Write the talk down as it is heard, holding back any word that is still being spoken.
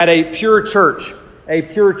At a pure church.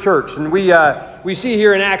 And we see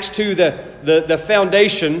here in Acts 2 the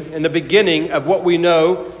foundation and the beginning of what we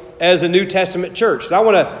know as a New Testament church. And I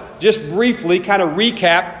want to just briefly kind of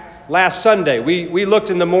recap last Sunday. We looked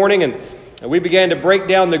in the morning and we began to break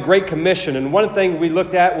down the Great Commission. And one thing we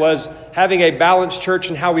looked at was having a balanced church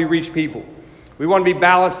and how we reach people. We want to be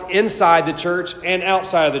balanced inside the church and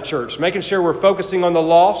outside of the church, making sure we're focusing on the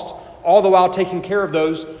lost, all the while taking care of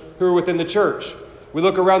those who are within the church. We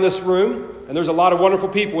look around this room, and there's a lot of wonderful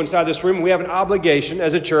people inside this room. We have an obligation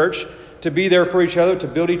as a church to be there for each other, to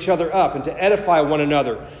build each other up, and to edify one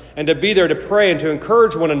another, and to be there to pray and to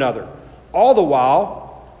encourage one another. All the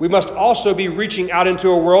while, we must also be reaching out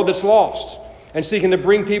into a world that's lost and seeking to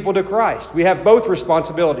bring people to Christ. We have both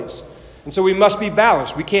responsibilities. And so we must be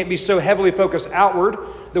balanced. We can't be so heavily focused outward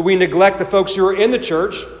that we neglect the folks who are in the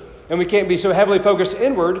church, and we can't be so heavily focused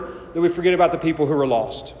inward that we forget about the people who are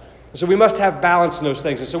lost. So we must have balance in those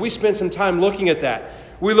things. And so we spent some time looking at that.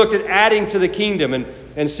 We looked at adding to the kingdom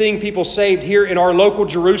and seeing people saved here in our local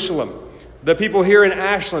Jerusalem, the people here in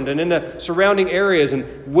Ashland and in the surrounding areas,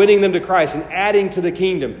 and winning them to Christ and adding to the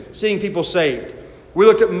kingdom, seeing people saved. We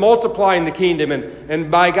looked at multiplying the kingdom and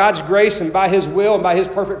by God's grace and by His will and by His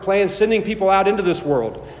perfect plan, sending people out into this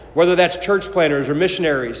world, whether that's church planters or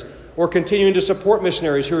missionaries or continuing to support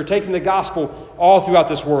missionaries who are taking the gospel all throughout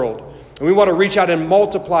this world. And we want to reach out and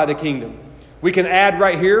multiply the kingdom. We can add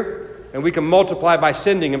right here, and we can multiply by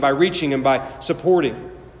sending and by reaching and by supporting.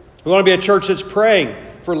 We want to be a church that's praying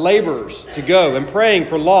for laborers to go and praying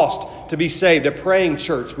for lost to be saved, a praying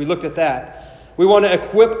church. We looked at that. We want to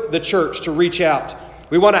equip the church to reach out.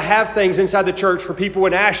 We want to have things inside the church for people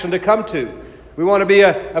in Ashland to come to. We want to be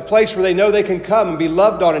a place where they know they can come and be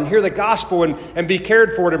loved on and hear the gospel and be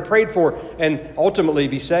cared for and prayed for and ultimately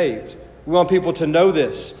be saved. We want people to know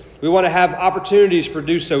this. We want to have opportunities for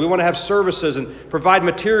do so. We want to have services and provide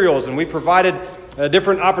materials. And we provided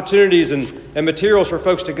different opportunities and materials for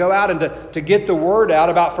folks to go out and to get the word out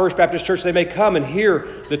about First Baptist Church. They may come and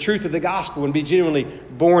hear the truth of the gospel and be genuinely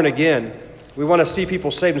born again. We want to see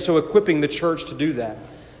people saved. And so equipping the church to do that.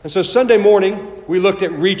 And so Sunday morning, we looked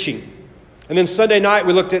at reaching. And then Sunday night,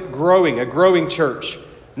 we looked at growing, a growing church.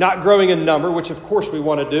 Not growing in number, which of course we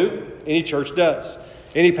want to do. Any church does.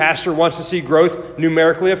 Any pastor wants to see growth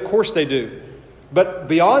numerically. Of course they do. But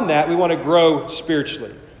beyond that, we want to grow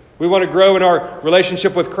spiritually. We want to grow in our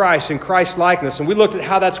relationship with Christ and Christ likeness. And we looked at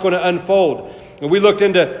how that's going to unfold. And we looked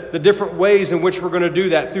into the different ways in which we're going to do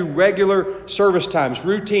that through regular service times,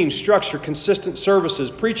 routine, structure, consistent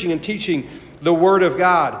services, preaching and teaching the Word of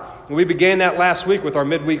God. And we began that last week with our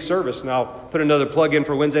midweek service. And I'll put another plug in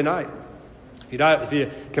for Wednesday night. If you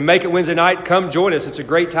can make it Wednesday night, come join us. It's a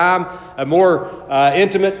great time, a more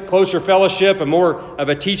intimate, closer fellowship, a more of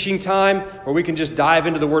a teaching time where we can just dive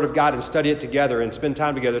into the Word of God and study it together and spend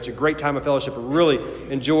time together. It's a great time of fellowship. We really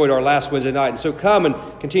enjoyed our last Wednesday night. And so come and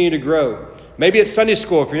continue to grow. Maybe it's Sunday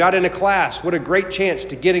school. If you're not in a class, what a great chance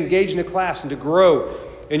to get engaged in a class and to grow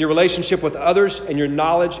in your relationship with others and your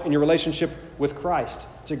knowledge and your relationship with Christ.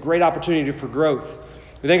 It's a great opportunity for growth.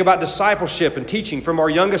 We think about discipleship and teaching from our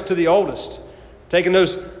youngest to the oldest. Taking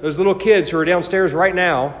those little kids who are downstairs right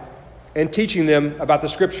now and teaching them about the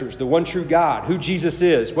Scriptures, the one true God, who Jesus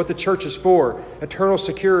is, what the church is for, eternal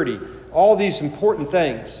security, all these important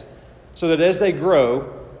things, so that as they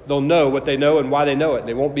grow, they'll know what they know and why they know it.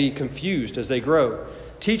 They won't be confused as they grow.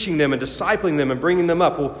 Teaching them and discipling them and bringing them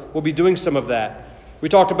up, we'll be doing some of that. We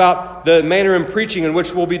talked about the manner in preaching in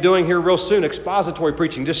which we'll be doing here real soon, expository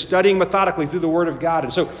preaching, just studying methodically through the Word of God.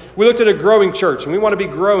 And so we looked at a growing church, and we want to be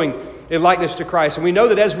growing in likeness to Christ. And we know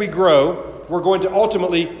that as we grow, we're going to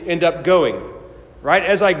ultimately end up going, right?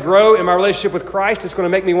 As I grow in my relationship with Christ, it's going to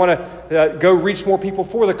make me want to go reach more people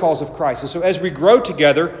for the cause of Christ. And so as we grow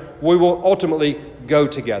together, we will ultimately go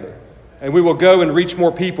together. And we will go and reach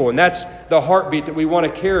more people. And that's the heartbeat that we want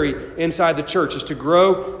to carry inside the church, is to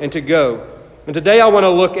grow and to go. And today I want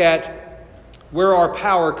to look at where our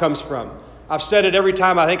power comes from. I've said it every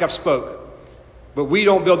time I think I've spoke. But we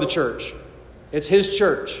don't build the church. It's His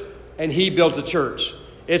church. And He builds the church.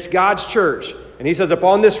 It's God's church. And He says,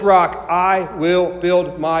 upon this rock, I will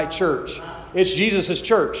build my church. It's Jesus'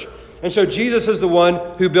 church. And so Jesus is the one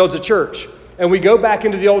who builds a church. And we go back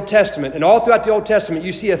into the Old Testament. And all throughout the Old Testament,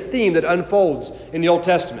 you see a theme that unfolds in the Old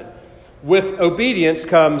Testament. With obedience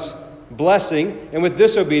comes blessing. And with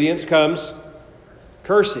disobedience comes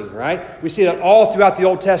cursing, right? We see that all throughout the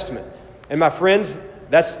Old Testament. And my friends,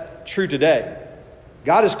 that's true today.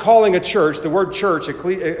 God is calling a church. The word church,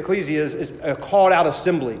 ecclesia, is a called out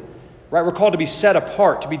assembly, right? We're called to be set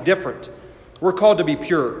apart, to be different. We're called to be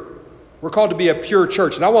pure. We're called to be a pure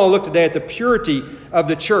church. And I want to look today at the purity of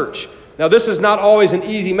the church. Now, this is not always an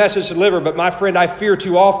easy message to deliver, but my friend, I fear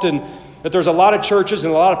too often that there's a lot of churches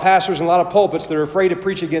and a lot of pastors and a lot of pulpits that are afraid to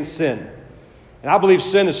preach against sin. And I believe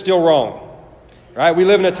sin is still wrong. Right? We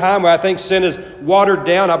live in a time where I think sin is watered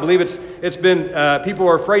down. I believe it's been, people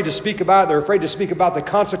are afraid to speak about it. They're afraid to speak about the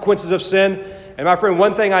consequences of sin. And my friend,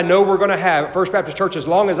 one thing I know we're going to have at First Baptist Church, as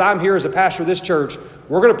long as I'm here as a pastor of this church,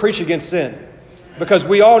 we're going to preach against sin. Because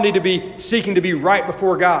we all need to be seeking to be right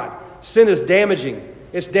before God. Sin is damaging.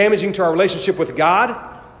 It's damaging to our relationship with God.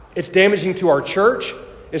 It's damaging to our church.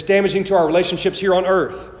 It's damaging to our relationships here on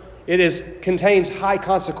earth. It contains high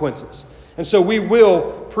consequences. And so we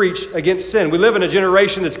will preach against sin. We live in a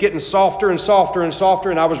generation that's getting softer and softer and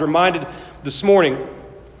softer. And I was reminded this morning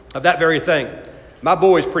of that very thing. My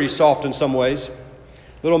boy's pretty soft in some ways.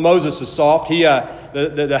 Little Moses is soft.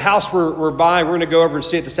 The house we're buying, we're going to go over and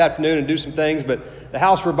see it this afternoon and do some things. But the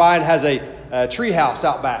house we're buying has a tree house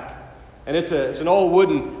out back. And it's an old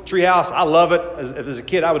wooden tree house. I love it. As a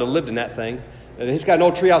kid, I would have lived in that thing. And he's got an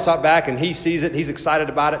old tree house out back, and he sees it. He's excited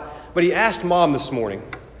about it. But he asked Mom this morning,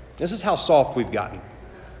 this is how soft we've gotten.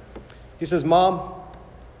 He says, Mom,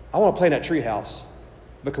 I want to play in that tree house,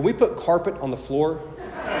 but can we put carpet on the floor?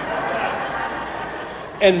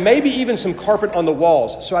 And maybe even some carpet on the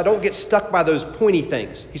walls so I don't get stuck by those pointy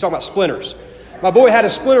things. He's talking about splinters. My boy had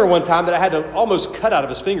a splinter one time that I had to almost cut out of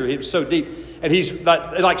his finger. It was so deep. And he's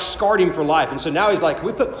like scarred him for life. And so now he's like, can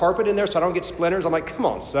we put carpet in there so I don't get splinters? I'm like, come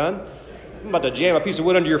on, son. I'm about to jam a piece of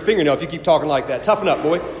wood under your fingernail if you keep talking like that. Toughen up,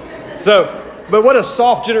 boy. But what a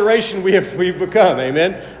soft generation we've become,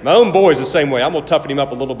 amen? My own boy's the same way. I'm going to toughen him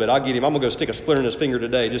up a little bit. I'm going to go stick a splinter in his finger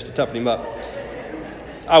today just to toughen him up.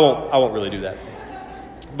 I won't really do that.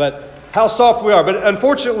 But how soft we are. But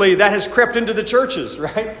unfortunately, that has crept into the churches,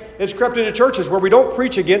 right? It's crept into churches where we don't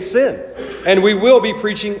preach against sin. And we will be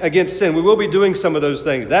preaching against sin. We will be doing some of those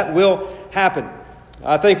things. That will happen.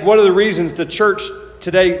 I think one of the reasons the church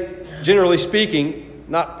today, generally speaking,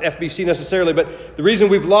 not FBC necessarily, but the reason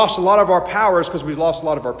we've lost a lot of our power is because we've lost a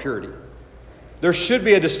lot of our purity. There should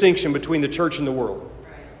be a distinction between the church and the world.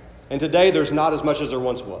 And today, there's not as much as there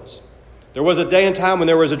once was. There was a day and time when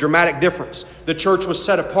there was a dramatic difference. The church was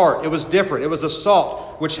set apart. It was different. It was a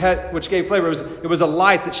salt which gave flavor. It was a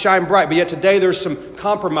light that shined bright. But yet today there's some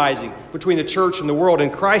compromising between the church and the world.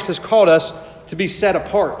 And Christ has called us to be set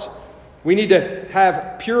apart. We need to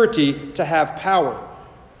have purity to have power.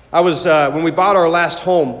 When we bought our last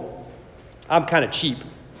home, I'm kind of cheap,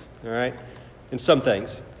 all right, in some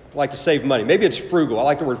things. I like to save money. Maybe it's frugal. I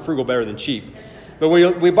like the word frugal better than cheap. But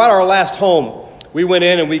when we bought our last home, we went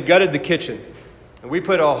in and we gutted the kitchen. And we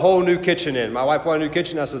put a whole new kitchen in. My wife wanted a new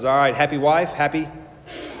kitchen. I says, all right, happy wife, happy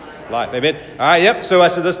life. Amen. All right, yep. So I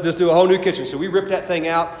said, let's do a whole new kitchen. So we ripped that thing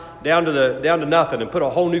out down to nothing and put a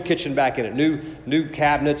whole new kitchen back in it. New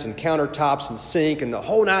cabinets and countertops and sink and the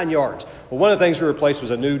whole 9 yards. Well, one of the things we replaced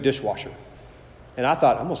was a new dishwasher. And I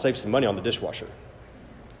thought, I'm going to save some money on the dishwasher.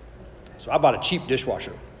 So I bought a cheap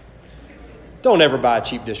dishwasher. Don't ever buy a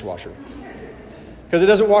cheap dishwasher. Because it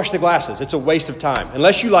doesn't wash the glasses. It's a waste of time.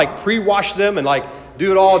 Unless you pre-wash them and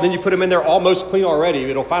do it all, then you put them in there almost clean already.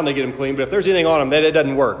 It'll finally get them clean. But if there's anything on them, then it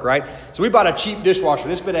doesn't work, right? So we bought a cheap dishwasher.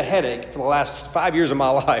 And it's been a headache for the last 5 years of my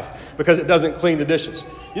life because it doesn't clean the dishes.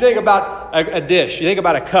 You think about a dish. You think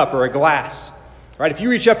about a cup or a glass, right? If you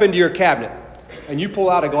reach up into your cabinet and you pull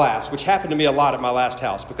out a glass, which happened to me a lot at my last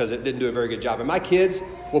house because it didn't do a very good job. And my kids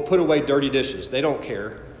will put away dirty dishes. They don't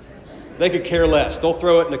care. They could care less. They'll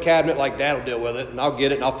throw it in the cabinet like Dad will deal with it, and I'll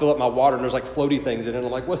get it, and I'll fill up my water, and there's floaty things in it.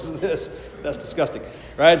 I'm like, what is this? That's disgusting,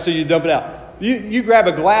 right? So you dump it out. You grab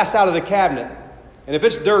a glass out of the cabinet, and if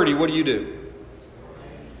it's dirty, what do?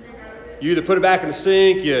 You either put it back in the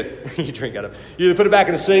sink, you drink out of it. You either put it back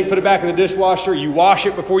in the sink, put it back in the dishwasher, you wash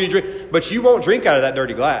it before you drink, but you won't drink out of that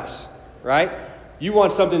dirty glass, right? You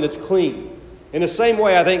want something that's clean. In the same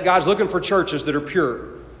way, I think God's looking for churches that are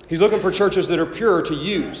pure. He's looking for churches that are pure to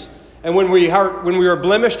use. And when we are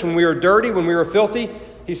blemished, when we are dirty, when we are filthy,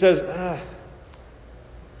 he says,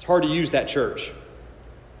 it's hard to use that church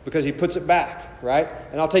because he puts it back, right?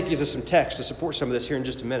 And I'll take you to some text to support some of this here in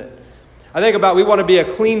just a minute. I think about we want to be a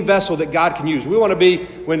clean vessel that God can use. We want to be,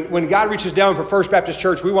 when God reaches down for First Baptist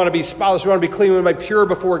Church, we want to be spotless, we want to be clean, we want to be pure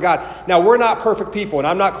before God. Now, we're not perfect people, and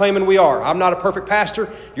I'm not claiming we are. I'm not a perfect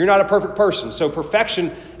pastor. You're not a perfect person. So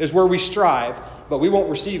perfection is where we strive, but we won't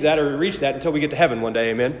receive that or reach that until we get to heaven one day,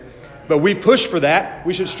 amen? But we push for that.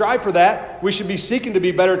 We should strive for that. We should be seeking to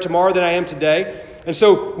be better tomorrow than I am today. And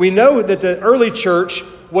so we know that the early church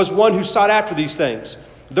was one who sought after these things.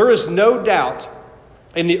 There is no doubt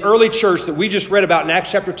in the early church that we just read about in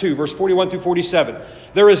Acts chapter 2, verse 41 through 47.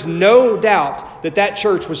 There is no doubt that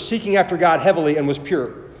church was seeking after God heavily and was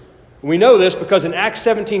pure. We know this because in Acts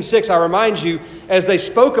 17:6, I remind you, as they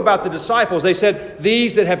spoke about the disciples, they said,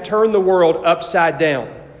 these that have turned the world upside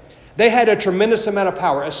down. They had a tremendous amount of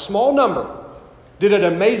power. A small number did an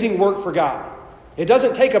amazing work for God. It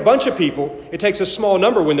doesn't take a bunch of people. It takes a small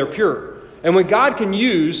number when they're pure. And when God can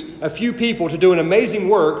use a few people to do an amazing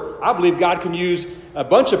work, I believe God can use a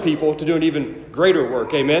bunch of people to do an even greater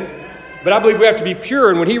work. Amen? But I believe we have to be pure.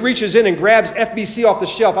 And when he reaches in and grabs FBC off the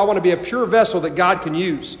shelf, I want to be a pure vessel that God can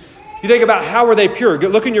use. You think about how were they pure?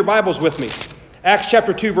 Look in your Bibles with me. Acts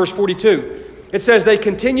chapter 2, verse 42. It says, they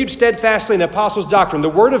continued steadfastly in the apostles' doctrine. The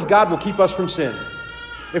word of God will keep us from sin.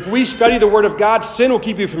 If we study the word of God, sin will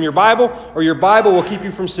keep you from your Bible, or your Bible will keep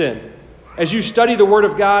you from sin. As you study the word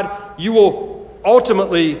of God, you will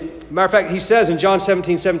ultimately, matter of fact, he says in John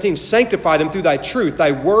 17:17, sanctify them through thy truth.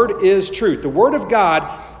 Thy word is truth. The word of God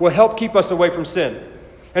will help keep us away from sin.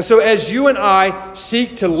 And so as you and I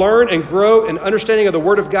seek to learn and grow in understanding of the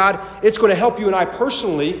word of God, it's going to help you and I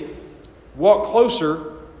personally walk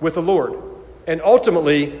closer with the Lord. And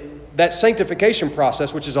ultimately, that sanctification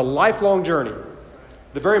process, which is a lifelong journey.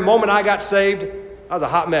 The very moment I got saved, I was a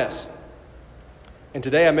hot mess. And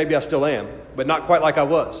today, maybe I still am, but not quite like I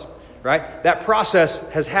was, right? That process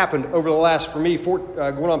has happened over the last, for me,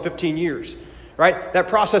 going on 15 years, right? That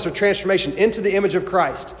process of transformation into the image of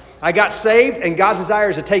Christ. I got saved, and God's desire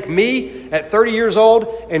is to take me at 30 years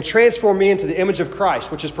old and transform me into the image of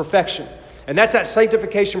Christ, which is perfection. And that's that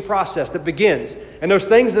sanctification process that begins. And those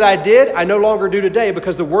things that I did, I no longer do today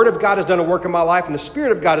because the Word of God has done a work in my life and the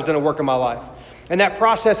Spirit of God has done a work in my life. And that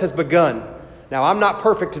process has begun. Now, I'm not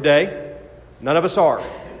perfect today. None of us are.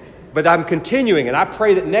 But I'm continuing, and I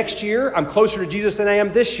pray that next year I'm closer to Jesus than I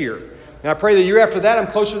am this year. And I pray the year after that I'm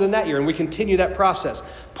closer than that year, and we continue that process.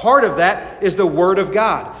 Part of that is the Word of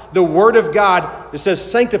God. The Word of God, it says,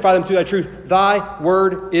 sanctify them through thy truth. Thy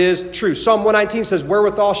word is true. Psalm 119 says,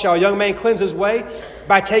 wherewithal shall a young man cleanse his way?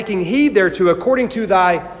 By taking heed thereto according to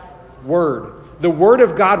thy word. The Word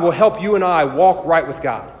of God will help you and I walk right with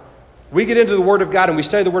God. We get into the Word of God and we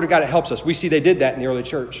study the Word of God, it helps us. We see they did that in the early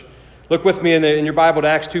church. Look with me in your Bible to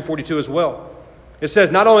Acts 2:42 as well. It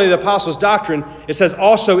says not only the apostles' doctrine, it says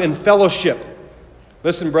also in fellowship.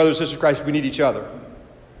 Listen, brothers and sisters in Christ, we need each other.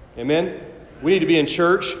 Amen? We need to be in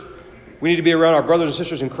church. We need to be around our brothers and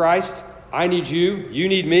sisters in Christ. I need you. You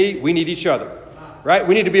need me. We need each other. Right?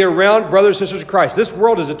 We need to be around brothers and sisters in Christ. This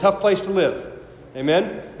world is a tough place to live.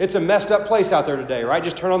 Amen? It's a messed up place out there today, right?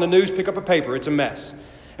 Just turn on the news, pick up a paper. It's a mess.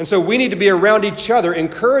 And so we need to be around each other,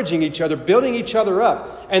 encouraging each other, building each other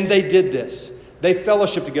up. And they did this. They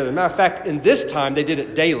fellowship together. As a matter of fact, in this time, they did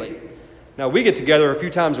it daily. Now, we get together a few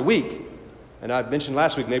times a week. And I mentioned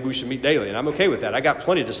last week, maybe we should meet daily. And I'm okay with that. I got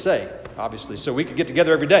plenty to say, obviously. So we could get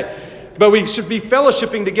together every day. But we should be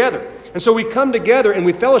fellowshipping together. And so we come together and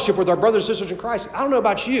we fellowship with our brothers and sisters in Christ. I don't know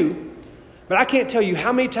about you, but I can't tell you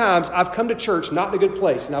how many times I've come to church not in a good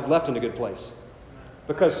place and I've left in a good place.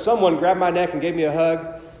 Because someone grabbed my neck and gave me a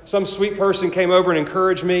hug. Some sweet person came over and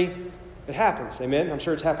encouraged me. It happens. Amen. I'm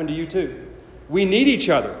sure it's happened to you too. We need each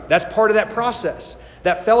other. That's part of that process.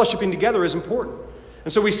 That fellowshipping together is important.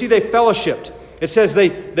 And so we see they fellowshipped. It says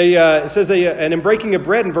and in breaking of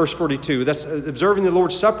bread in verse 42, that's observing the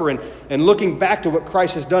Lord's Supper and looking back to what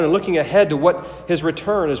Christ has done and looking ahead to what his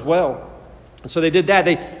return as well. And so they did that.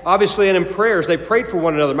 They obviously, and in prayers, they prayed for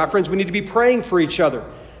one another. My friends, we need to be praying for each other.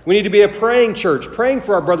 We need to be a praying church, praying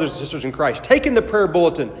for our brothers and sisters in Christ, taking the prayer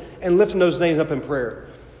bulletin and lifting those names up in prayer.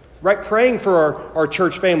 Right? Praying for our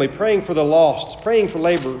church family, praying for the lost, praying for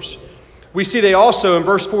laborers. We see they also, in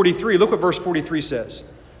verse 43, look what verse 43 says.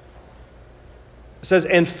 It says,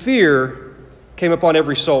 and fear came upon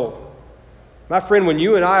every soul. My friend, when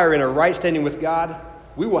you and I are in a right standing with God,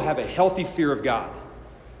 we will have a healthy fear of God.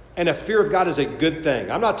 And a fear of God is a good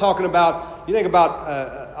thing. I'm not talking about, you think about,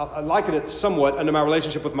 I liken it somewhat under my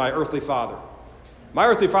relationship with my earthly father. My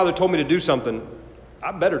earthly father told me to do something,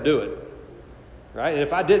 I better do it. Right? And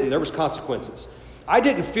if I didn't, there was consequences. I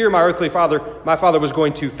didn't fear my earthly father. My father was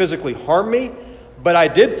going to physically harm me, but I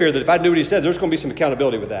did fear that if I knew what he said, there's going to be some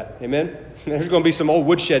accountability with that. Amen? There's going to be some old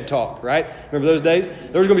woodshed talk, right? Remember those days?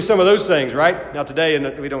 There's going to be some of those things, right? Now today,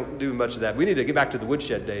 we don't do much of that. We need to get back to the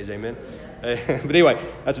woodshed days, amen? But anyway,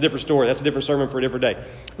 that's a different story. That's a different sermon for a different day.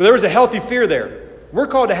 But there was a healthy fear there. We're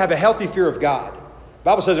called to have a healthy fear of God. The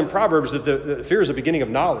Bible says in Proverbs that the fear is the beginning of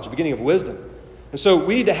knowledge, the beginning of wisdom. And so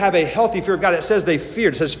we need to have a healthy fear of God. It says they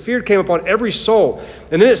feared. It says fear came upon every soul.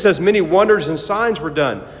 And then it says many wonders and signs were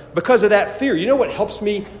done. Because of that fear, you know what helps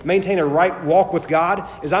me maintain a right walk with God?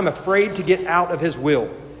 Is I'm afraid to get out of his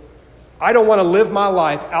will. I don't want to live my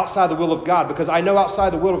life outside the will of God because I know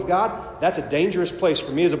outside the will of God, that's a dangerous place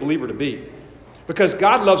for me as a believer to be. Because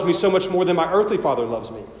God loves me so much more than my earthly father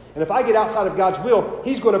loves me. And if I get outside of God's will,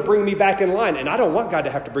 He's going to bring me back in line. And I don't want God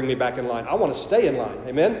to have to bring me back in line. I want to stay in line.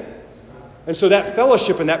 Amen? And so that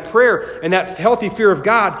fellowship and that prayer and that healthy fear of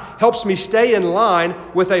God helps me stay in line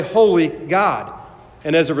with a holy God.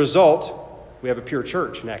 And as a result, we have a pure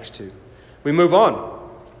church in Acts 2. We move on.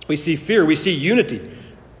 We see fear. We see unity.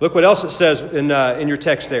 Look what else it says in your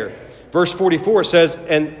text there. Verse 44 says,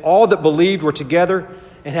 and all that believed were together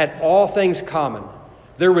and had all things common.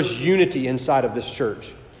 There was unity inside of this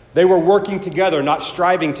church. They were working together, not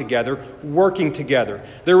striving together, working together.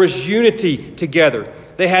 There was unity together.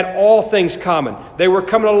 They had all things common. They were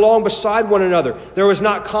coming along beside one another. There was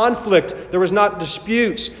not conflict. There was not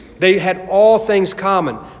disputes. They had all things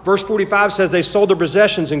common. Verse 45 says they sold their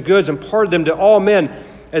possessions and goods and parted them to all men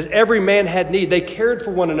as every man had need. They cared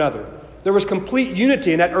for one another. There was complete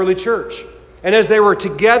unity in that early church. And as they were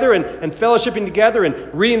together and fellowshipping together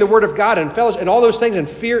and reading the Word of God and fellowship and all those things and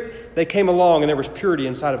fear, they came along and there was purity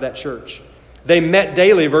inside of that church. They met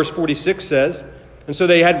daily, verse 46 says. And so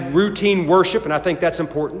they had routine worship, and I think that's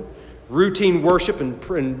important. Routine worship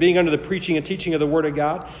and being under the preaching and teaching of the Word of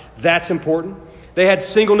God, that's important. They had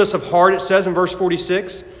singleness of heart, it says in verse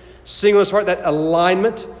 46. Singleness of heart, that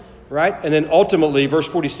alignment, right? And then ultimately, verse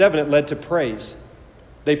 47, it led to praise.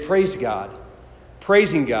 They praised God,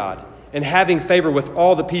 praising God, and having favor with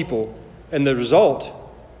all the people. And the result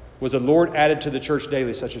was the Lord added to the church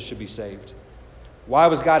daily such as should be saved. Why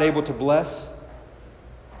was God able to bless?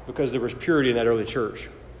 Because there was purity in that early church.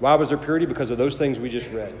 Why was there purity? Because of those things we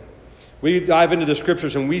just read. We dive into the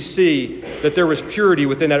scriptures and we see that there was purity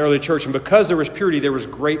within that early church. And because there was purity, there was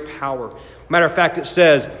great power. Matter of fact, it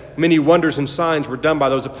says many wonders and signs were done by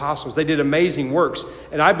those apostles. They did amazing works.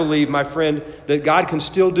 And I believe, my friend, that God can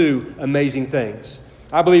still do amazing things.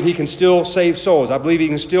 I believe He can still save souls. I believe He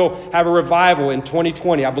can still have a revival in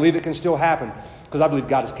 2020. I believe it can still happen because I believe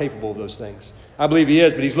God is capable of those things. I believe He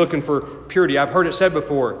is, but He's looking for purity. I've heard it said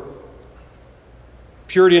before,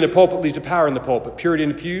 purity in the pulpit leads to power in the pulpit. Purity in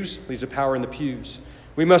the pews leads to power in the pews.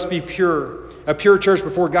 We must be pure. A pure church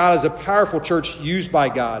before God is a powerful church used by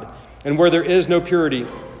God. And where there is no purity,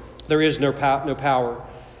 there is no power.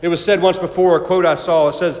 It was said once before, a quote I saw,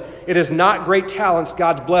 it says, "It is not great talents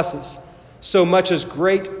God blesses, so much as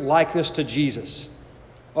great likeness to Jesus.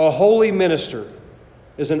 A holy minister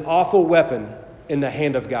is an awful weapon in the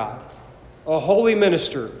hand of God." A holy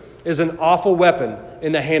minister is an awful weapon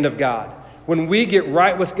in the hand of God. When we get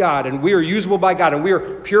right with God and we are usable by God and we are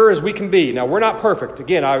pure as we can be. Now, we're not perfect.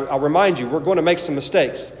 Again, I'll remind you, we're going to make some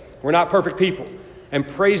mistakes. We're not perfect people. And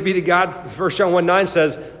praise be to God, 1 John 1:9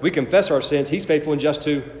 says, we confess our sins. He's faithful and just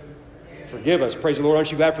to forgive us. Praise the Lord.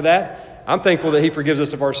 Aren't you glad for that? I'm thankful that He forgives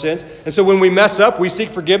us of our sins. And so when we mess up, we seek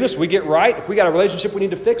forgiveness. We get right. If we got a relationship we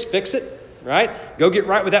need to fix it. Right? Go get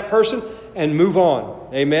right with that person and move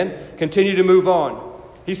on. Amen? Continue to move on.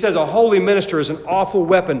 He says a holy minister is an awful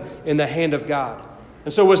weapon in the hand of God.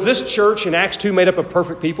 And so was this church in Acts 2 made up of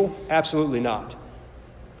perfect people? Absolutely not.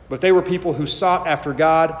 But they were people who sought after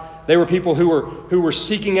God. They were people who were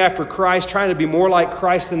seeking after Christ, trying to be more like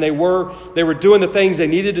Christ than they were. They were doing the things they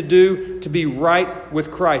needed to do to be right with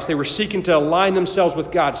Christ. They were seeking to align themselves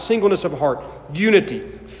with God. Singleness of heart, unity,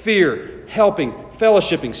 fear, helping,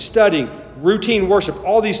 fellowshipping, studying, routine worship,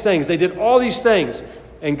 all these things. They did all these things,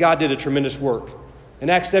 and God did a tremendous work. And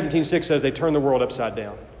Acts 17:6 says they turned the world upside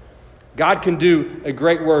down. God can do a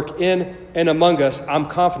great work in and among us. I'm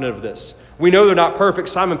confident of this. We know they're not perfect.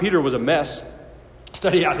 Simon Peter was a mess.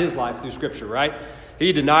 Study out his life through Scripture, right?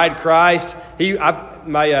 He denied Christ.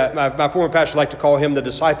 My former pastor liked to call him the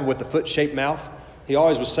disciple with the foot-shaped mouth. He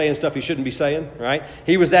always was saying stuff he shouldn't be saying, right?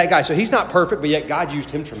 He was that guy. So he's not perfect, but yet God used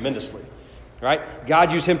him tremendously, right?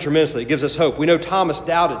 God used him tremendously. It gives us hope. We know Thomas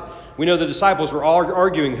doubted. We know the disciples were all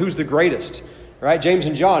arguing who's the greatest, right? James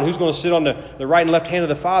and John, who's going to sit on the right and left hand of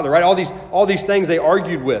the Father, right? All these things they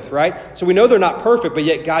argued with, right? So we know they're not perfect, but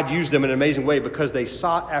yet God used them in an amazing way because they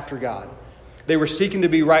sought after God. They were seeking to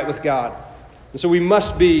be right with God. And so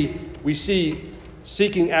we see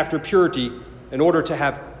seeking after purity in order to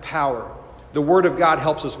have power. The Word of God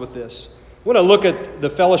helps us with this. I want to look at the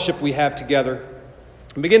fellowship we have together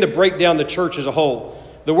and begin to break down the church as a whole.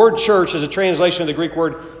 The word church is a translation of the Greek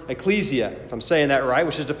word ecclesia, if I'm saying that right,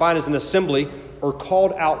 which is defined as an assembly or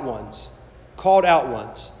called out ones. Called out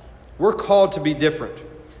ones. We're called to be different,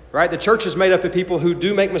 right? The church is made up of people who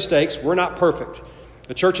do make mistakes. We're not perfect.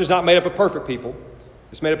 The church is not made up of perfect people.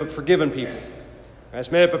 It's made up of forgiven people.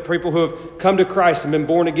 It's made up of people who have come to Christ and been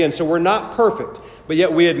born again. So we're not perfect, but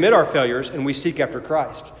yet we admit our failures and we seek after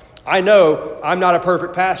Christ. I know I'm not a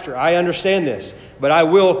perfect pastor. I understand this, but I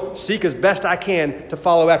will seek as best I can to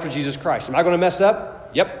follow after Jesus Christ. Am I going to mess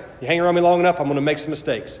up? Yep. You hang around me long enough, I'm going to make some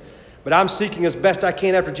mistakes. But I'm seeking as best I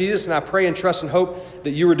can after Jesus, and I pray and trust and hope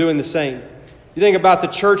that you are doing the same. You think about the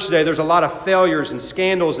church today, there's a lot of failures and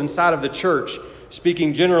scandals inside of the church.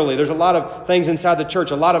 Speaking generally, there's a lot of things inside the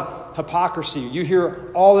church, a lot of hypocrisy. You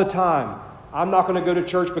hear all the time, I'm not going to go to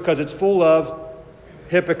church because it's full of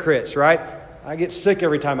hypocrites, right? I get sick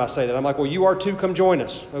every time I say that. I'm like, well, you are too. Come join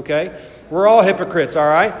us, okay? We're all hypocrites, all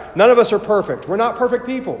right? None of us are perfect. We're not perfect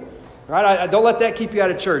people, right? I don't let that keep you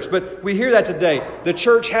out of church. But we hear that today. The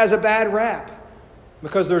church has a bad rap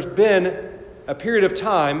because there's been a period of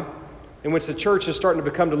time in which the church is starting to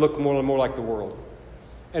become to look more and more like the world.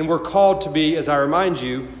 And we're called to be, as I remind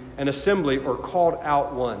you, an assembly or called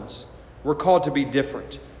out ones. We're called to be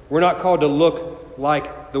different. We're not called to look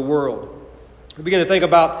like the world. We begin to think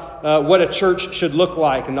about what a church should look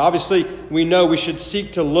like. And obviously, we know we should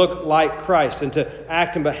seek to look like Christ and to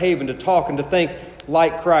act and behave and to talk and to think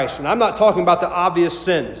like Christ. And I'm not talking about the obvious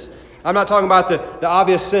sins. I'm not talking about the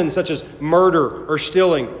obvious sins such as murder or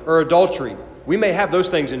stealing or adultery. We may have those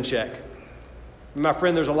things in check. My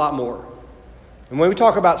friend, there's a lot more. And when we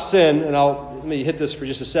talk about sin, and let me hit this for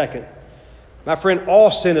just a second. My friend,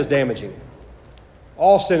 all sin is damaging.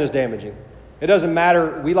 All sin is damaging. It doesn't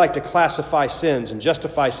matter. We like to classify sins and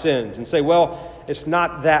justify sins and say, well, it's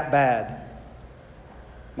not that bad.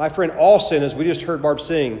 My friend, all sin, as we just heard Barb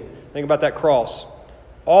sing, think about that cross.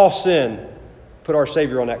 All sin put our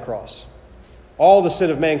Savior on that cross. All the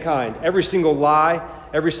sin of mankind, every single lie,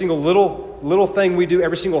 every single little thing we do,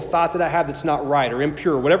 every single thought that I have that's not right or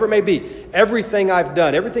impure, whatever it may be, everything I've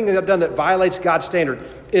done that violates God's standard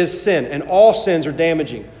is sin, and all sins are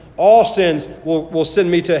damaging. All sins will send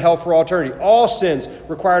me to hell for all eternity. All sins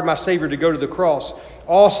required my Savior to go to the cross.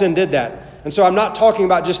 All sin did that. And so I'm not talking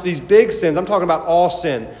about just these big sins. I'm talking about all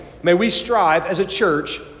sin. May we strive as a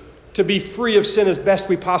church to be free of sin as best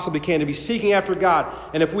we possibly can, to be seeking after God.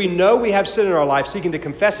 And if we know we have sin in our life, seeking to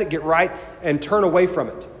confess it, get right, and turn away from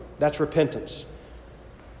it. That's repentance.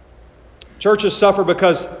 Churches suffer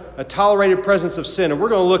because a tolerated presence of sin. And we're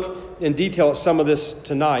going to look in detail at some of this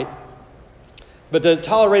tonight. But the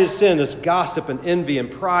tolerated sin is gossip and envy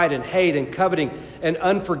and pride and hate and coveting and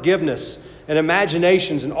unforgiveness and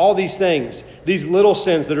imaginations and all these things. These little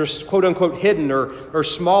sins that are quote unquote hidden or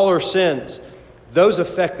smaller sins. Those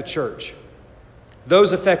affect the church.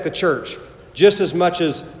 Those affect the church just as much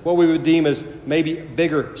as what we would deem as maybe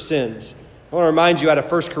bigger sins. I want to remind you out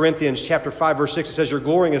of 1 Corinthians chapter 5, verse 6, it says, your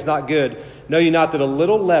glorying is not good. Know ye not that a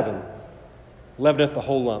little leaven leaveneth the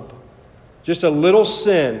whole lump. Just a little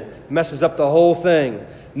sin messes up the whole thing.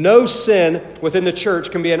 No sin within the church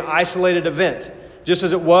can be an isolated event. Just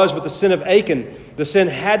as it was with the sin of Achan, the sin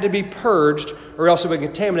had to be purged or else it would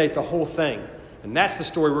contaminate the whole thing. And that's the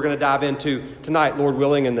story we're going to dive into tonight, Lord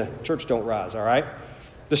willing, and the church don't rise, all right?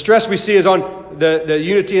 The stress we see is on the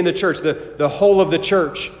unity in the church, the whole of the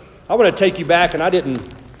church. I want to take you back, and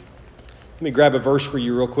let me grab a verse for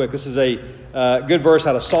you real quick. This is a good verse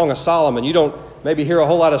out of Song of Solomon. You don't maybe hear a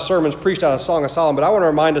whole lot of sermons preached out of Song of Solomon, but I want to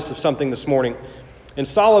remind us of something this morning. In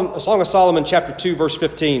Song of Solomon, chapter 2, verse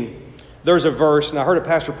 15, there's a verse, and I heard a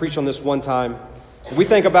pastor preach on this one time. We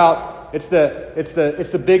think about it's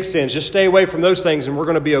the big sins. Just stay away from those things, and we're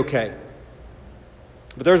going to be okay.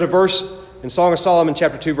 But there's a verse in Song of Solomon,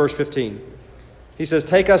 chapter 2, verse 15. He says,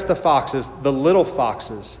 take us the foxes, the little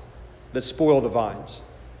foxes that spoil the vines.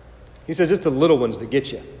 He says it's the little ones that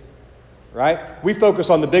get you. Right? We focus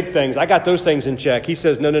on the big things. I got those things in check. He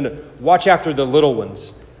says, no. Watch after the little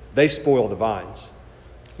ones. They spoil the vines.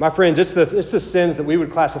 My friends, it's the sins that we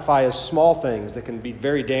would classify as small things that can be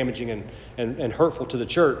very damaging and hurtful to the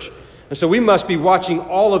church. And so we must be watching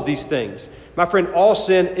all of these things. My friend, all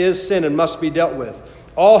sin is sin and must be dealt with.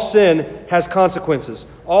 All sin has consequences.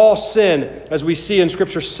 All sin, as we see in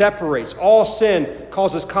Scripture, separates. All sin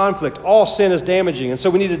causes conflict. All sin is damaging. And so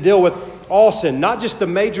we need to deal with all sin, not just the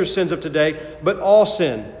major sins of today, but all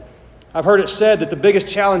sin. I've heard it said that the biggest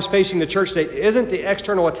challenge facing the church today isn't the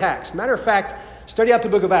external attacks. Matter of fact, study out the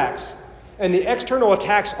book of Acts. And the external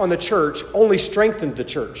attacks on the church only strengthened the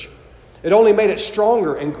church. It only made it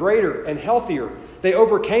stronger and greater and healthier. They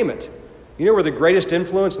overcame it. You know where the greatest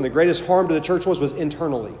influence and the greatest harm to the church was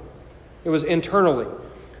internally. It was internally.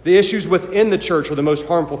 The issues within the church are the most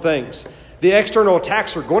harmful things. The external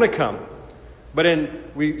attacks are going to come.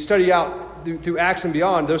 But we study out through Acts and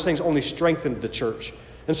beyond, those things only strengthened the church.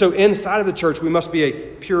 And so inside of the church, we must be a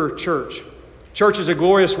pure church. Church is a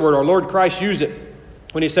glorious word. Our Lord Christ used it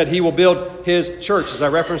when he said he will build his church, as I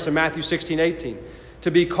referenced in Matthew 16:18. To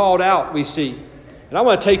be called out, we see. And I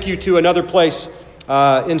want to take you to another place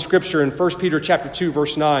in Scripture in 1 Peter chapter 2,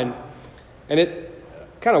 verse 9. And it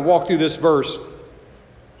kind of walk through this verse.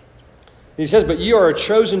 He says, but ye are a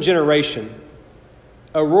chosen generation,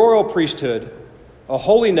 a royal priesthood, a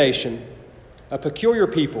holy nation, a peculiar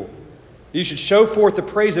people. You should show forth the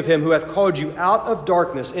praise of him who hath called you out of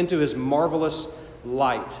darkness into his marvelous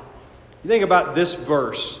light. You think about this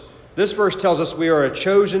verse. This verse tells us we are a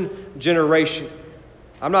chosen generation.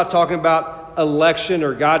 I'm not talking about election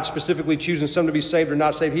or God specifically choosing some to be saved or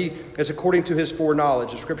not saved. It's according to his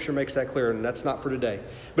foreknowledge. The scripture makes that clear, and that's not for today.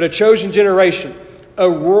 But a chosen generation, a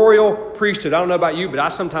royal priesthood. I don't know about you, but I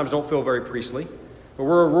sometimes don't feel very priestly. But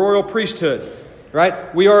we're a royal priesthood,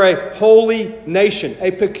 right? We are a holy nation,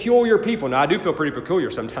 a peculiar people. Now, I do feel pretty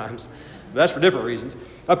peculiar sometimes, but that's for different reasons.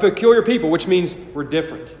 A peculiar people, which means we're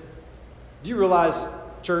different. Do you realize,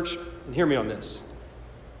 church, and hear me on this,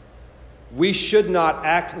 we should not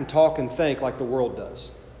act and talk and think like the world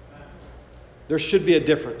does. There should be a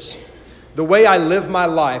difference. The way I live my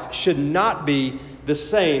life should not be the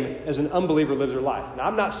same as an unbeliever lives their life. Now,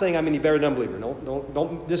 I'm not saying I'm any better than an unbeliever.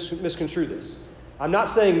 Don't misconstrue this. I'm not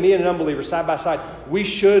saying me and an unbeliever side by side, we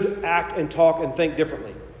should act and talk and think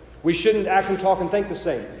differently. We shouldn't act and talk and think the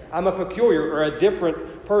same. I'm a peculiar or a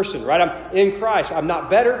different person, right? I'm in Christ. I'm not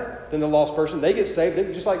better than the lost person. They get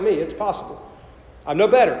saved just like me. It's possible. I'm no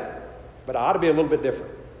better. But I ought to be a little bit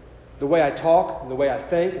different. The way I talk, and the way I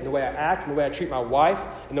think, and the way I act, and the way I treat my wife,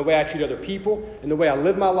 and the way I treat other people, and the way I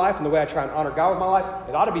live my life, and the way I try and honor God with my life,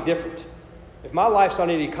 it ought to be different. If my life's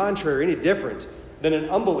not any contrary, any different than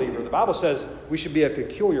an unbeliever, the Bible says we should be a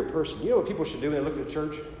peculiar person. You know what people should do when they look at the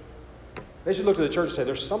church? They should look to the church and say,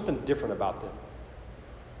 there's something different about them.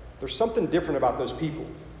 There's something different about those people.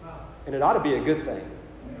 And it ought to be a good thing.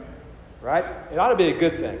 Right? It ought to be a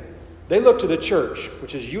good thing. They look to the church,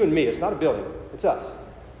 which is you and me. It's not a building. It's us.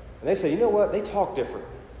 And they say, you know what? They talk different.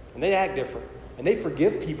 And they act different. And they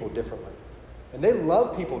forgive people differently. And they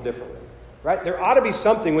love people differently. Right? There ought to be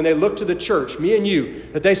something when they look to the church, me and you,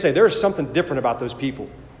 that they say, there's something different about those people.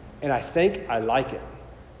 And I think I like it.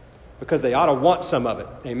 Because they ought to want some of it.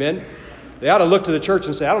 Amen? They ought to look to the church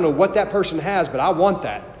and say, I don't know what that person has, but I want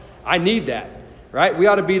that. I need that. Right? We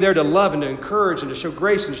ought to be there to love and to encourage and to show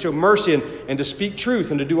grace and to show mercy and to speak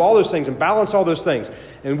truth and to do all those things and balance all those things.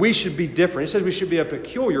 And we should be different. He says we should be a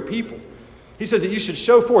peculiar people. He says that you should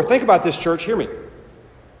show forth. Think about this, church. Hear me.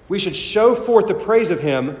 We should show forth the praise of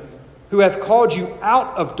him who hath called you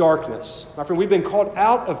out of darkness. My friend, we've been called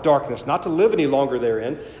out of darkness, not to live any longer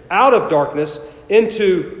therein, out of darkness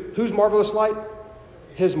into whose marvelous light?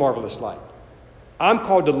 His marvelous light. I'm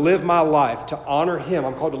called to live my life, to honor him.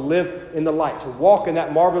 I'm called to live in the light, to walk in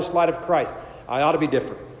that marvelous light of Christ. I ought to be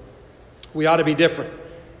different. We ought to be different.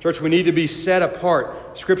 Church, we need to be set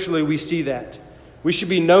apart. Scripturally, we see that. We should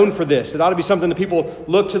be known for this. It ought to be something that people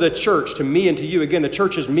look to the church, to me and to you. Again, the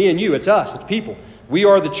church is me and you. It's us. It's people. We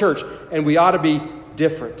are the church, and we ought to be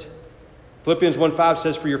different. Philippians 1:5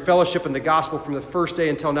 says, for your fellowship in the gospel from the first day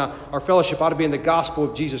until now, our fellowship ought to be in the gospel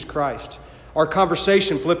of Jesus Christ. Our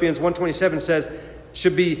conversation, Philippians 1:27 says,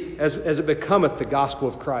 should be as it becometh the gospel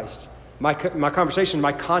of Christ. My conversation,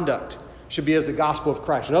 my conduct should be as the gospel of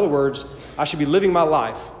Christ. In other words, I should be living my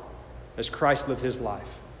life as Christ lived his life.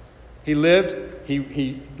 He lived,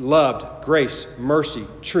 he loved grace, mercy,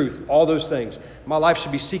 truth, all those things. My life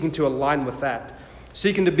should be seeking to align with that.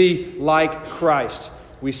 Seeking to be like Christ.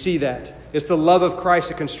 We see that. It's the love of Christ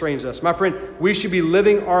that constrains us. My friend, we should be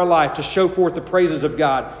living our life to show forth the praises of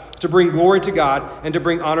God, to bring glory to God, and to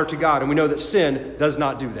bring honor to God. And we know that sin does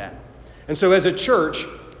not do that. And so as a church,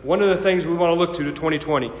 one of the things we want to look to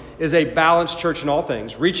 2020 is a balanced church in all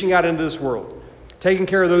things, reaching out into this world, taking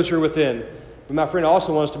care of those who are within. But my friend, I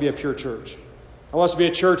also want us to be a pure church. I want us to be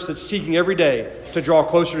a church that's seeking every day to draw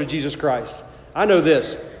closer to Jesus Christ. I know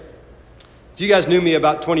this. If you guys knew me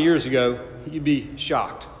about 20 years ago, you'd be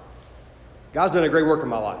shocked. God's done a great work in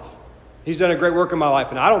my life. He's done a great work in my life,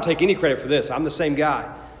 and I don't take any credit for this. I'm the same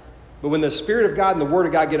guy. But when the Spirit of God and the Word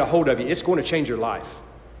of God get a hold of you, it's going to change your life.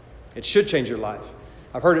 It should change your life.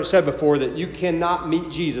 I've heard it said before that you cannot meet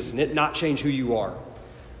Jesus and it not change who you are.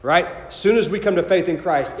 Right? As soon as we come to faith in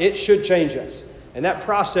Christ, it should change us. And that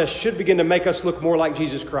process should begin to make us look more like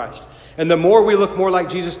Jesus Christ. And the more we look more like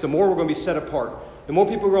Jesus, the more we're going to be set apart. The more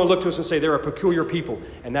people are going to look to us and say they're a peculiar people.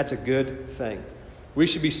 And that's a good thing. We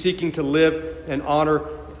should be seeking to live and honor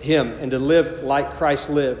him and to live like Christ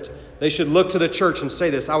lived. They should look to the church and say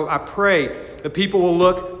this. I pray that people will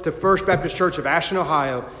look to First Baptist Church of Ashland,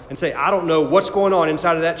 Ohio and say, I don't know what's going on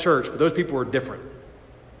inside of that church, but those people are different.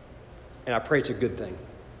 And I pray it's a good thing.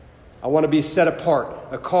 I want to be set apart,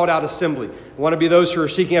 a called out assembly. I want to be those who are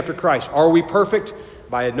seeking after Christ. Are we perfect?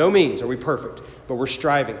 By no means are we perfect, but we're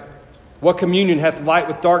striving. What communion hath light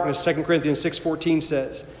with darkness? 2 Corinthians 6:14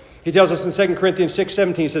 says. He tells us in 2 Corinthians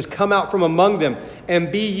 6:17, he says, come out from among them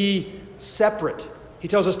and be ye separate. He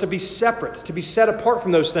tells us to be separate, to be set apart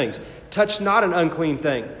from those things. Touch not an unclean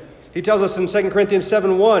thing. He tells us in 2 Corinthians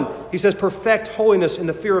 7:1, he says, perfect holiness in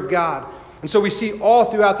the fear of God. And so we see all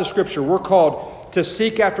throughout the Scripture, we're called to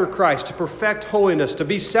seek after Christ, to perfect holiness, to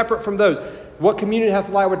be separate from those. What communion hath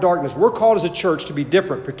light with darkness? We're called as a church to be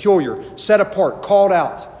different, peculiar, set apart, called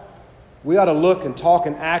out. We ought to look and talk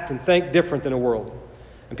and act and think different than the world.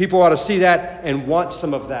 And people ought to see that and want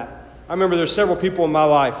some of that. I remember there's several people in my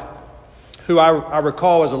life who I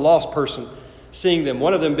recall as a lost person, seeing them,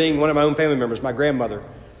 one of them being one of my own family members, my grandmother,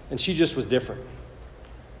 and she just was different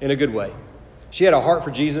in a good way. She had a heart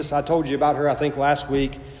for Jesus. I told you about her, I think, last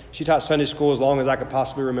week. She taught Sunday school as long as I could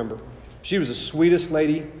possibly remember. She was the sweetest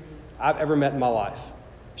lady I've ever met in my life.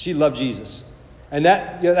 She loved Jesus. And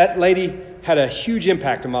that lady had a huge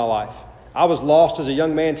impact in my life. I was lost as a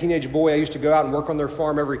young man, teenage boy. I used to go out and work on their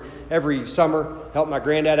farm every summer, help my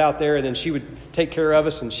granddad out there, and then she would take care of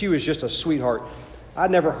us, and she was just a sweetheart. I'd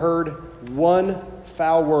never heard one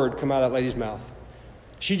foul word come out of that lady's mouth.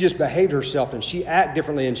 She just behaved herself, and she acted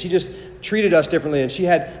differently, and she just treated us differently, and she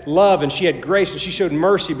had love, and she had grace, and she showed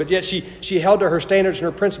mercy, but yet she held to her standards and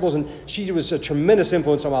her principles, and she was a tremendous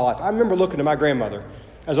influence on my life. I remember looking to my grandmother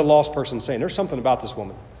as a lost person saying, there's something about this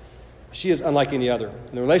woman. She is unlike any other.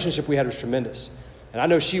 And the relationship we had was tremendous. And I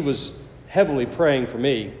know she was heavily praying for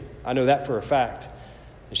me. I know that for a fact.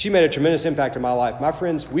 And she made a tremendous impact in my life. My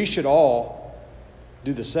friends, we should all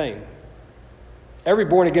do the same. Every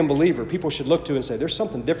born-again believer, people should look to and say, there's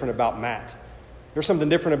something different about Matt. There's something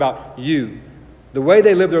different about you. The way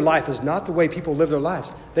they live their life is not the way people live their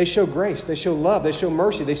lives. They show grace. They show love. They show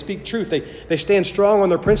mercy. They speak truth. They stand strong on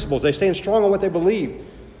their principles. They stand strong on what they believe.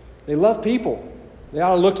 They love people. They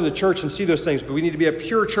ought to look to the church and see those things, but we need to be a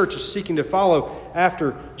pure church seeking to follow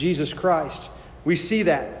after Jesus Christ. We see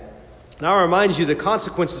that. And I'll remind you the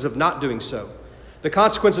consequences of not doing so. The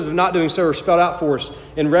consequences of not doing so are spelled out for us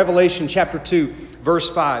in Revelation chapter 2, verse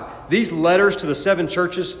 5. These letters to the 7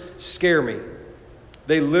 churches scare me.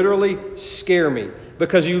 They literally scare me.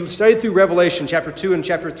 Because you study through Revelation chapter 2 and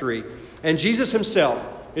chapter 3, and Jesus himself,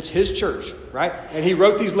 it's his church, right? And he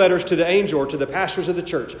wrote these letters to the angel or to the pastors of the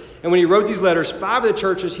church. And when he wrote these letters, 5 of the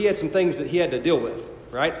churches, he had some things that he had to deal with,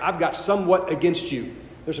 right? I've got somewhat against you.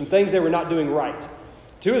 There's some things they were not doing right.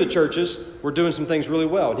 2 of the churches were doing some things really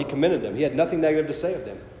well, and he commended them. He had nothing negative to say of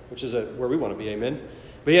them, which is where we want to be, amen?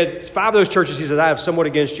 But he had 5 of those churches, he said, I have somewhat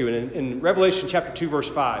against you. And in Revelation chapter 2, verse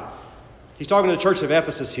 5, he's talking to the church of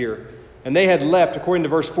Ephesus here. And they had left, according to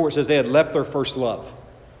verse 4, it says they had left their first love.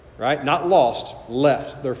 Right? Not lost,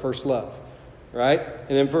 left their first love. Right?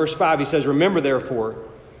 And in verse 5 he says, remember therefore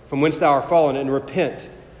from whence thou art fallen, and repent,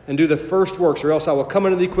 and do the first works, or else I will come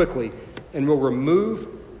unto thee quickly, and will remove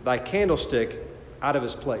thy candlestick out of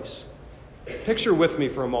his place. Picture with me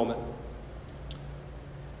for a moment.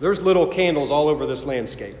 There's little candles all over this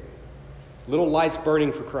landscape. Little lights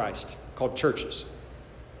burning for Christ, called churches.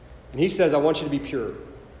 And he says, I want you to be pure.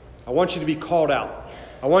 I want you to be called out.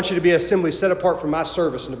 I want you to be an assembly set apart from my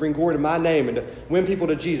service and to bring glory to my name and to win people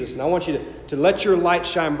to Jesus. And I want you to let your light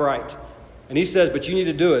shine bright. And he says, but you need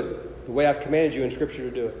to do it the way I've commanded you in Scripture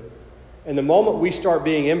to do it. And the moment we start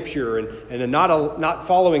being impure and not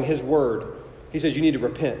following his word, he says you need to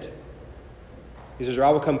repent. He says, or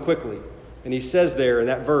I will come quickly. And he says there in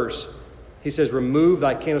that verse, he says, remove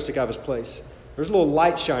thy candlestick out of his place. There's a little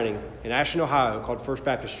light shining in Ashland, Ohio called First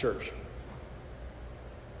Baptist Church.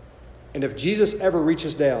 And if Jesus ever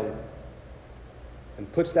reaches down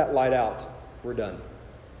and puts that light out, we're done.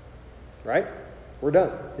 Right? We're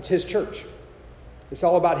done. It's his church. It's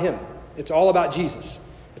all about him. It's all about Jesus.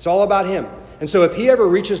 It's all about him. And so if he ever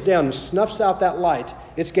reaches down and snuffs out that light,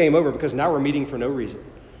 it's game over because now we're meeting for no reason.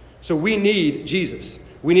 So we need Jesus.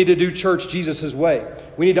 We need to do church Jesus' way.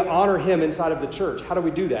 We need to honor him inside of the church. How do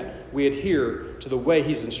we do that? We adhere to the way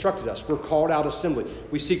he's instructed us. We're called out assembly.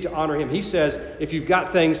 We seek to honor him. He says, if you've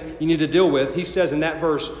got things you need to deal with, he says in that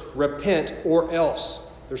verse, repent or else.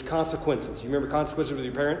 There's consequences. You remember consequences with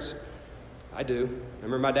your parents? I do. I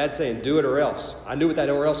remember my dad saying, do it or else. I knew what that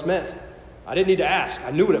or else meant. I didn't need to ask.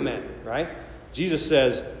 I knew what it meant, right? Jesus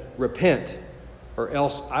says, repent or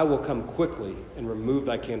else I will come quickly and remove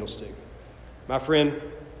thy candlestick. My friend,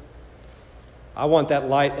 I want that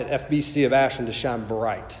light at FBC of Ashland to shine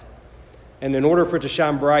bright. And in order for it to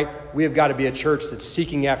shine bright, we have got to be a church that's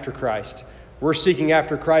seeking after Christ. We're seeking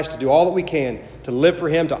after Christ to do all that we can, to live for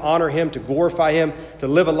him, to honor him, to glorify him, to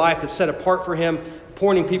live a life that's set apart for him,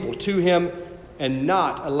 pointing people to him, and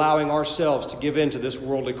not allowing ourselves to give in to this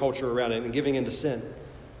worldly culture around it and giving in to sin.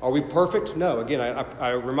 Are we perfect? No. Again,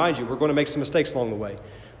 I remind you, we're going to make some mistakes along the way.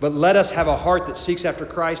 But let us have a heart that seeks after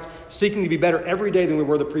Christ, seeking to be better every day than we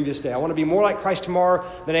were the previous day. I want to be more like Christ tomorrow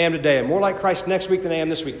than I am today, and more like Christ next week than I am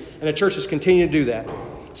this week. And the church is continuing to do that.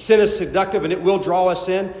 Sin is seductive, and it will draw us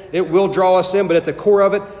in. It will draw us in, but at the core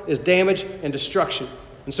of it is damage and destruction.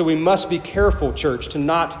 And so we must be careful, church, to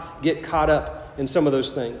not get caught up in some of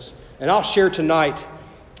those things. And I'll share tonight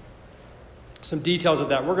some details of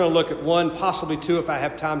that. We're going to look at one, possibly two, if I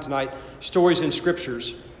have time tonight, stories in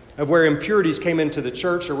Scriptures of where impurities came into the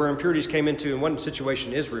church, or where impurities came into, in one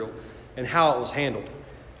situation, Israel, and how it was handled.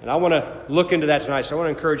 And I want to look into that tonight, so I want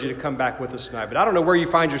to encourage you to come back with us tonight. But I don't know where you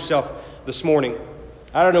find yourself this morning.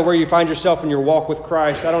 I don't know where you find yourself in your walk with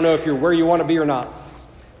Christ. I don't know if you're where you want to be or not.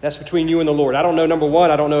 That's between you and the Lord. I don't know, number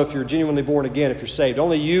one, I don't know if you're genuinely born again, if you're saved.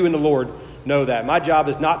 Only you and the Lord know that. My job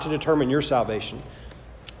is not to determine your salvation.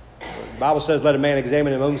 The Bible says, let a man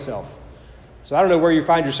examine his own self. So I don't know where you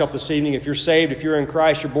find yourself this evening. If you're saved, if you're in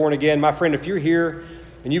Christ, you're born again. My friend, if you're here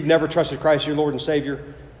and you've never trusted Christ as your Lord and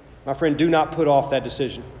Savior, my friend, do not put off that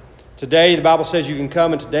decision. Today, the Bible says you can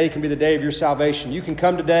come, and today can be the day of your salvation. You can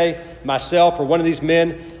come today, myself or one of these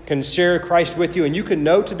men can share Christ with you, and you can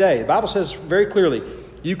know today. The Bible says very clearly,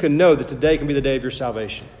 you can know that today can be the day of your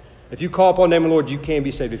salvation. If you call upon the name of the Lord, you can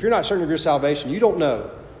be saved. If you're not certain of your salvation, you don't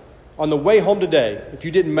know. On the way home today, if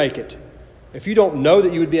you didn't make it, if you don't know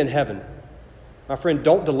that you would be in heaven, my friend,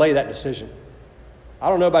 don't delay that decision. I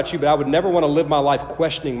don't know about you, but I would never want to live my life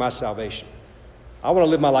questioning my salvation. I want to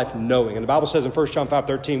live my life knowing. And the Bible says in 1 John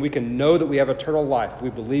 5:13, we can know that we have eternal life if we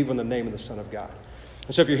believe in the name of the Son of God.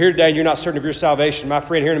 And so if you're here today and you're not certain of your salvation, my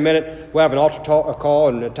friend, here in a minute, we'll have an altar call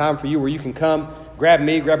and a time for you where you can come, grab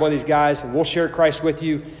me, grab one of these guys, and we'll share Christ with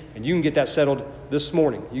you, and you can get that settled this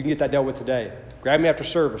morning. You can get that dealt with today. Grab me after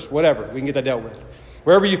service, whatever. We can get that dealt with.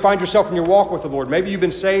 Wherever you find yourself in your walk with the Lord, maybe you've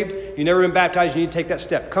been saved, you've never been baptized, you need to take that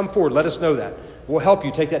step. Come forward, let us know that. We'll help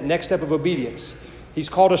you take that next step of obedience. He's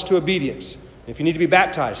called us to obedience. If you need to be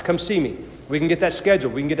baptized, come see me. We can get that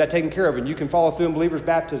scheduled. We can get that taken care of, and you can follow through in believers'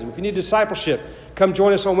 baptism. If you need discipleship, come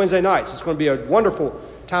join us on Wednesday nights. It's going to be a wonderful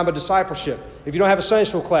time of discipleship. If you don't have a Sunday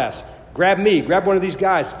school class, grab me, grab one of these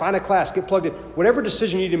guys, find a class, get plugged in. Whatever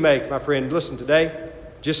decision you need to make, my friend, listen, today,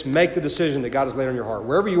 just make the decision that God has laid on your heart.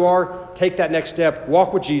 Wherever you are, take that next step.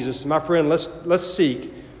 Walk with Jesus. My friend, let's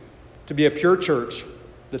seek to be a pure church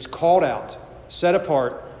that's called out, set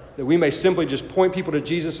apart, that we may simply just point people to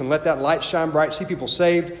Jesus and let that light shine bright, see people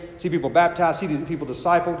saved, see people baptized, see people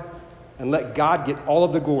discipled, and let God get all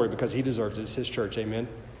of the glory because He deserves it. It's His church. Amen.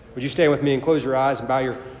 Would you stand with me and close your eyes and bow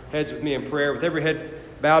your heads with me in prayer, with every head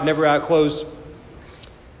bowed and every eye closed?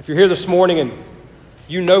 If you're here this morning and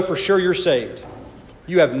you know for sure you're saved,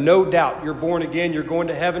 you have no doubt you're born again, you're going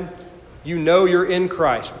to heaven, you know you're in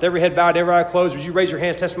Christ. With every head bowed, every eye closed, would you raise your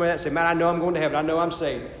hands, testimony that, and say, man, I know I'm going to heaven. I know I'm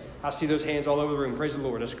saved. I see those hands all over the room. Praise the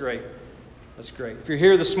Lord. That's great. That's great. If you're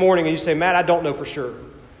here this morning and you say, Matt, I don't know for sure.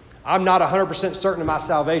 I'm not 100% certain of my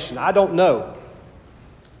salvation. I don't know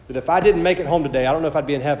that if I didn't make it home today, I don't know if I'd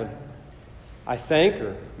be in heaven. I think,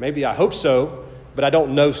 or maybe I hope so, but I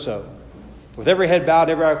don't know so. With every head bowed,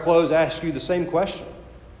 every eye closed, I ask you the same question.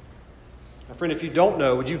 My friend, if you don't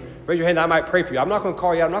know, would you raise your hand? I might pray for you. I'm not going to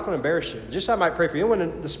call you out. I'm not going to embarrass you. Just I might pray for you.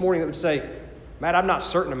 Anyone this morning that would say, Matt, I'm not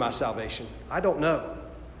certain of my salvation. I don't know.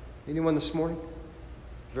 Anyone this morning?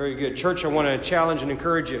 Very good. Church, I want to challenge and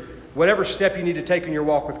encourage you. Whatever step you need to take in your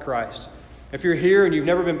walk with Christ. If you're here and you've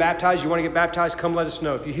never been baptized, you want to get baptized, come let us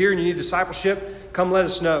know. If you're here and you need discipleship, come let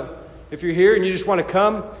us know. If you're here and you just want to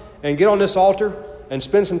come and get on this altar and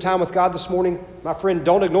spend some time with God this morning, my friend,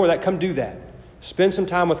 don't ignore that. Come do that. Spend some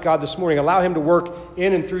time with God this morning. Allow Him to work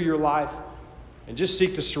in and through your life. And just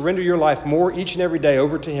seek to surrender your life more each and every day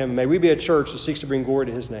over to Him. May we be a church that seeks to bring glory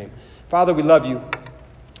to His name. Father, we love you.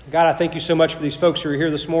 God, I thank you so much for these folks who are here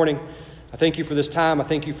this morning. I thank you for this time. I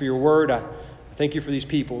thank you for your word. I thank you for these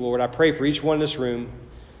people, Lord. I pray for each one in this room.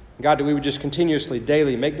 God, that we would just continuously,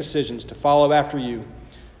 daily make decisions to follow after you,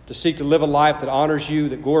 to seek to live a life that honors you,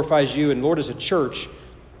 that glorifies you. And Lord, as a church,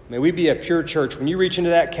 may we be a pure church. When you reach into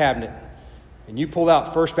that cabinet and you pull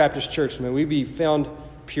out First Baptist Church, may we be found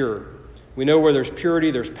pure. We know where there's purity,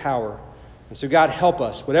 there's power. And so God, help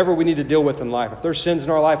us. Whatever we need to deal with in life. If there's sins in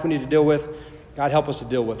our life we need to deal with, God, help us to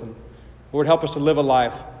deal with them. Lord, help us to live a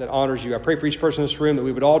life that honors you. I pray for each person in this room that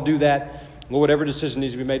we would all do that. Lord, whatever decision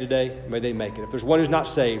needs to be made today, may they make it. If there's one who's not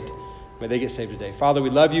saved, may they get saved today. Father, we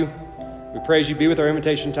love you. We praise you. Be with our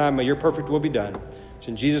invitation time. May your perfect will be done. It's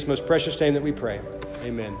in Jesus' most precious name that we pray.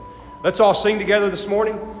 Amen. Let's all sing together this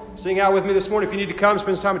morning. Sing out with me this morning. If you need to come,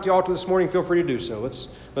 spend some time at the altar this morning, feel free to do so. Let's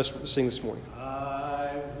sing this morning.